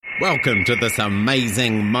Welcome to this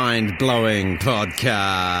amazing, mind-blowing podcast.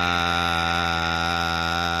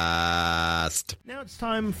 Now it's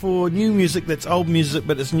time for new music that's old music,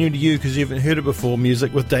 but it's new to you because you haven't heard it before.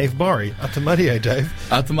 Music with Dave Borry. Atamario, Dave.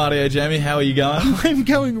 Atamario, Jamie. How are you going? I'm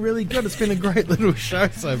going really good. It's been a great little show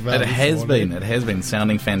so far. It has been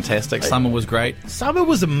sounding fantastic. Summer was great. Summer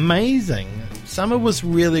was amazing. Summer was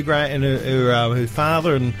really great, and her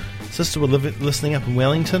father and sister were listening up in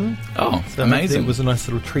Wellington. Oh, so amazing. It was a nice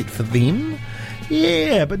little treat for them.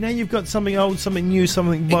 Yeah, but now you've got something old, something new,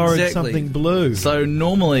 something borrowed, something blue. So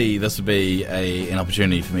normally this would be an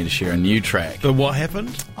opportunity for me to share a new track. But what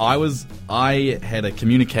happened? I had a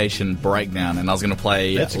communication breakdown, and I was going to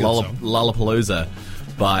play Lollapalooza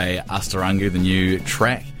by Astarangu, the new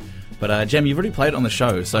track. But, Jam, you've already played it on the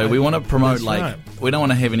show, so we want to promote, we don't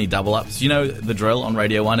want to have any double-ups. You know the drill on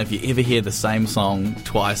Radio 1, if you ever hear the same song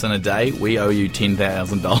twice in a day, we owe you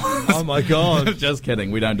 $10,000. Oh, my God. Just kidding,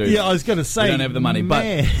 we don't do that. Yeah, I was going to say, we don't have the money.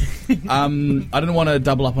 Man. But I didn't want to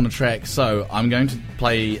double up on a track, so I'm going to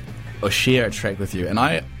play or share a track with you. And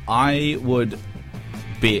I would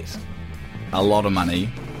bet a lot of money.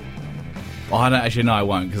 Oh, I don't actually. No, I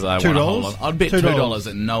won't because I want a whole lot. I'd bet $2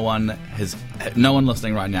 that no one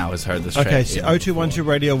listening right now has heard this track. Okay, so 0212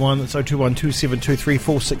 Radio 1. That's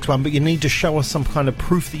 0212723461. But you need to show us some kind of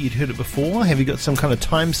proof that you'd heard it before. Have you got some kind of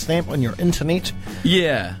timestamp on your internet?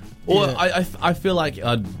 Yeah. Or I feel like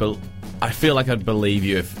I'd believe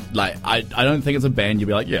you if I don't think it's a band you'd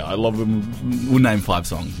be like, yeah, I love them. We'll name 5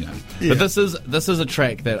 songs, you know. Yeah. But this is a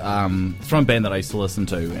track that it's from a band that I used to listen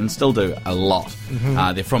to and still do a lot.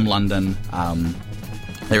 Mm-hmm. They're from London.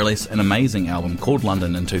 They released an amazing album called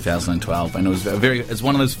London in 2012, and it's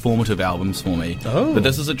one of those formative albums for me. Oh. But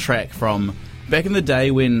this is a track from back in the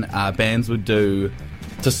day when bands would do.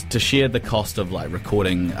 To share the cost of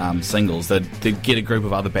recording singles, they'd get a group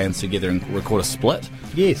of other bands together and record a split.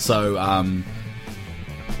 Yes. So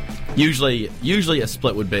usually a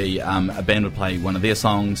split would be a band would play one of their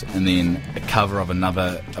songs and then a cover of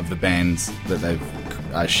another of the bands that they've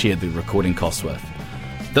shared the recording costs with.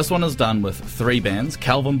 This one is done with 3 bands: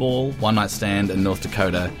 Calvin Ball, One Night Stand in North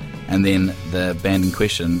Dakota, and then the band in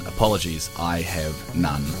question, Apologies, I Have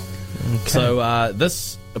None. Okay. So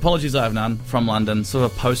this Apologies, I Have None, from London, sort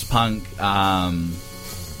of post-punk,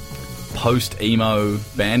 post-emo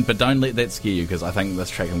band, but don't let that scare you because I think this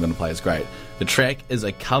track I'm going to play is great. The track is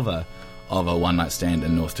a cover of a One Night Stand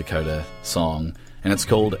in North Dakota song, and it's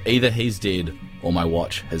called Either He's Dead or My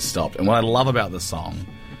Watch Has Stopped. And what I love about this song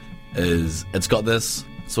is it's got this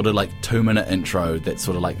sort of 2-minute intro that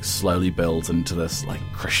sort of slowly builds into this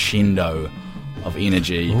crescendo of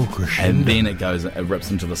energy. Ooh, crescendo. And then it rips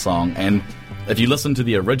into the song. And if you listen to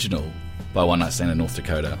the original by One Night Stand in North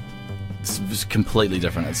Dakota, it's completely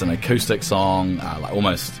different. It's an acoustic song,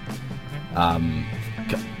 almost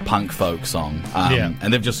punk folk song.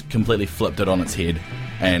 And they've just completely flipped it on its head,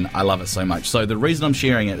 and I love it so much. So the reason I'm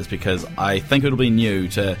sharing it is because I think it'll be new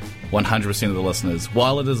to 100% of the listeners.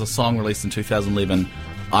 While it is a song released in 2011,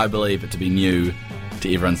 I believe it to be new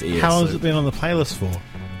to everyone's ears. How has it been on the playlist for?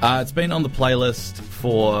 It's been on the playlist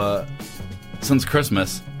since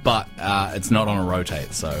Christmas, but it's not on a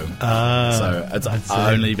rotate, so it's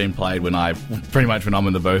only been played when I'm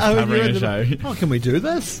in the booth covering a show. Oh, can we do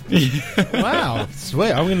this? Wow,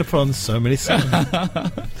 sweet! I'm going to put on so many songs.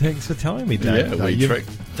 Thanks for telling me, Dave. Yeah,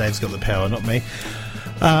 Dave's got the power, not me.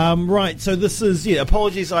 Right, so this is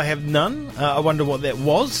Apologies, I Have None. I wonder what that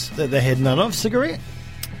was that they had none of. Cigarette?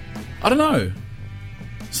 I don't know.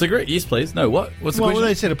 Cigarette? Yes, please. No, what? What's the question? Well,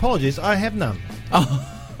 they said apologies, I have none.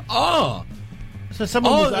 Oh. So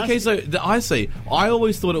someone was okay. So I see. I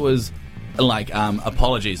always thought it was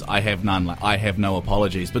apologies, I have none. I have no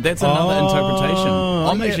apologies. But that's another interpretation.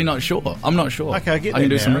 I'm actually not sure. I'm not sure. Okay, I get that. I can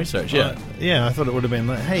do some research. Yeah. Yeah, I thought it would have been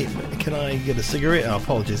hey, can I get a cigarette? Oh,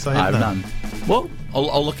 apologies, I have none. Well,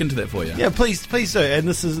 I'll look into that for you. Yeah, please do. And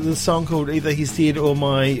this is the song called Either He's Dead or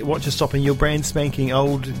My Watch Is Stopping. Your brand spanking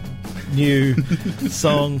old new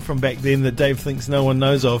song from back then that Dave thinks no one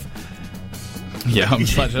knows of. Yeah, I'm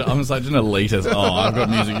such an elitist. Oh, I've got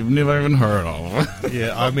music you've never even heard of.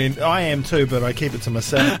 Yeah, I mean, I am too, but I keep it to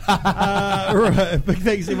myself. Right, big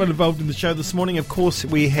thanks to everyone involved in the show this morning. Of course,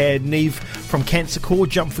 we had Neve from Cancer Corps,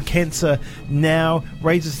 Jump for Cancer Now,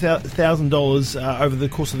 raises $1,000 over the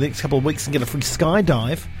course of the next couple of weeks and get a free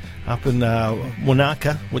skydive up in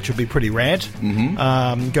Wanaka, which would be pretty rad.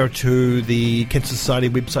 Go to the Cancer Society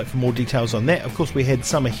website for more details on that. Of course, we had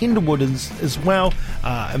Summer Henderwood as well.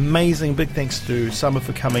 Amazing. Big thanks to Summer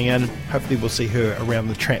for coming in. Hopefully we'll see her around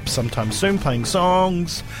the traps sometime soon playing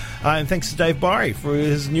songs. And thanks to Dave Barry for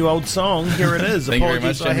his new old song. Here it is. Thank you very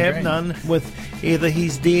Apologies, much, I Jamie have Green. none, with Either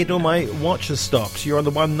He's Dead or My Watch Has Stopped. You're on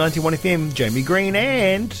the 191 FM. Jamie Green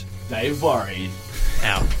and Dave Barry.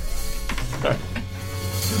 out.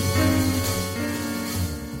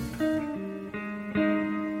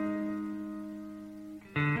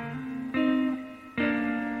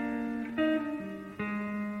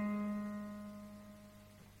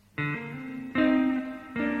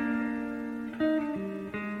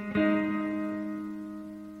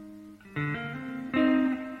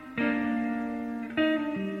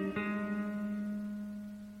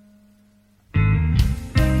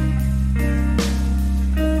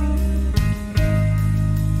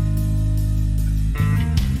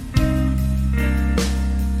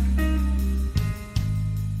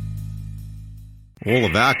 All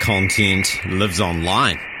of our content lives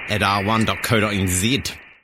online at r1.co.nz.